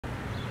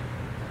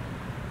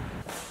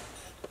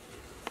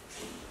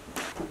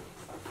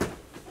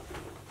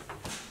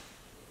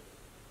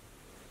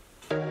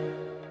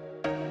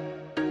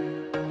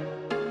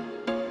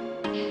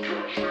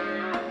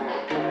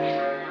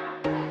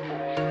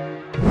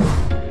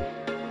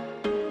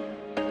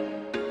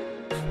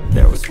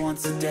was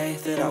once a day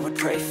that I would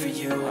pray for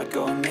you. I'd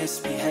go and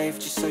misbehave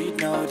just so you'd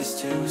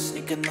notice too.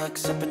 Sneaking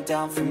looks up and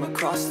down from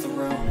across the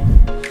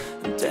room.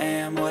 And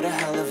damn, what a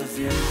hell of a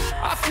view.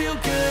 I feel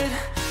good,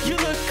 you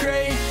look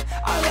great,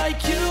 I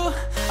like you,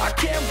 I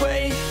can't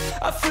wait.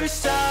 A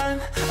first time,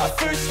 a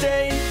first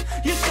date,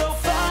 you're so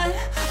fine,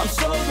 I'm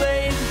so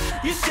late.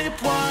 You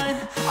sip wine,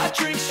 I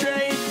drink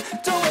straight,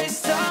 don't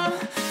waste time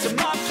to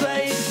my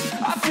place.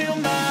 I feel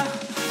my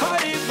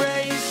heart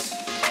erase,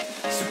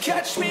 so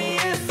catch me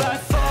if I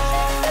fall.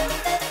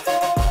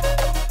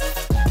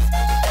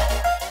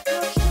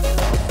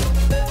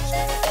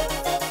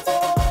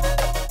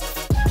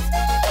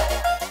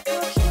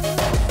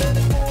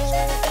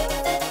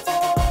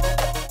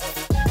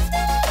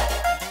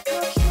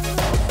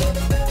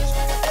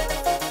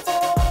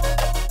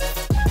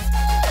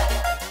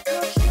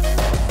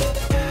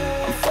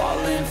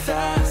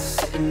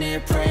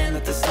 Praying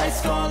that this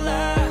night's gonna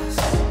last.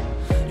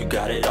 You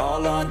got it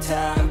all on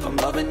tap, I'm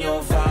loving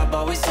your vibe,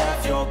 always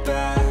have your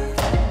back.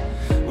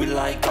 We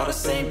like all the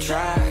same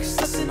tracks,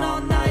 listen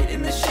all night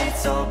in the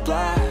sheets all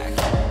black.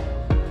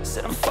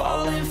 Said I'm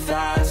falling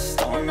fast,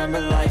 don't remember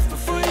life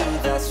before you,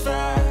 that's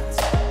fact.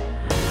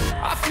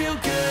 I feel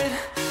good,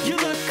 you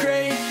look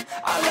great,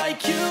 I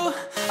like you,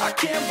 I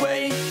can't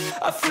wait.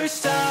 A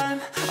first time,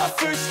 a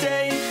first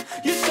date,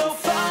 you're so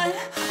fine,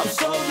 I'm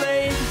so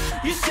late.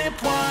 You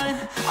sip wine,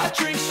 I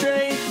drink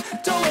straight,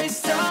 don't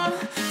waste time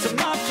to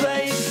my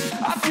place.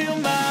 I feel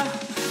my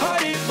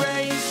heart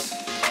erase,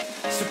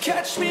 so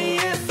catch me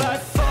if I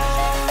fall.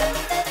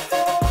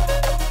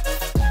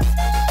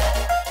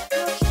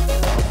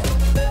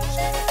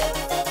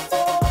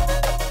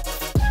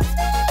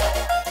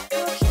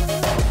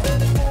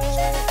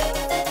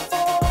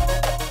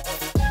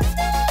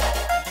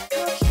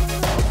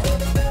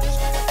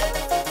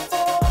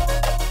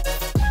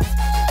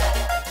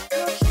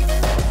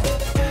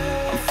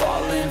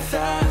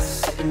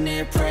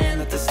 Praying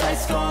that this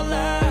night's gonna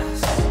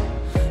last.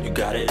 You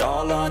got it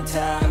all on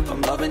tap,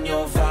 I'm loving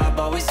your vibe,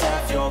 always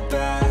have your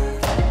back.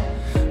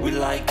 We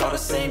like all the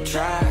same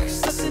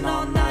tracks, listen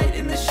all night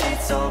in the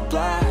sheets all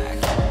black.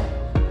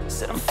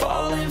 Said I'm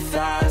falling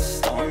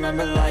fast, don't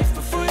remember life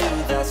before you,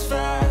 that's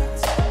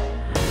fact.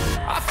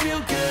 I feel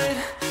good,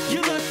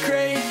 you look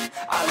great,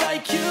 I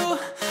like you,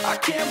 I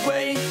can't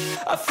wait.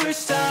 A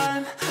first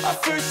time, a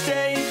first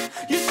date,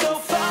 you're so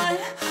fine,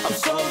 I'm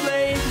so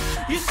late.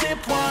 You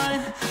sip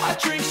wine, I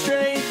drink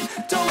straight,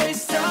 don't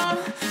waste time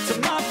to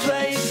my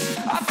place.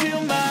 I feel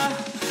my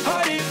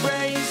heart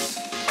erase,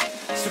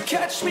 so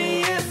catch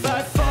me if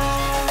I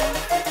fall.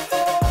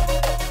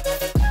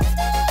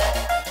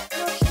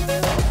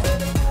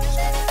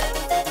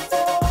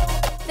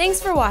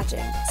 Thanks for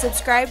watching.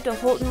 Subscribe to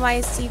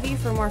HoltonWise TV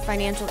for more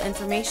financial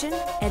information,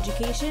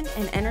 education,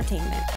 and entertainment.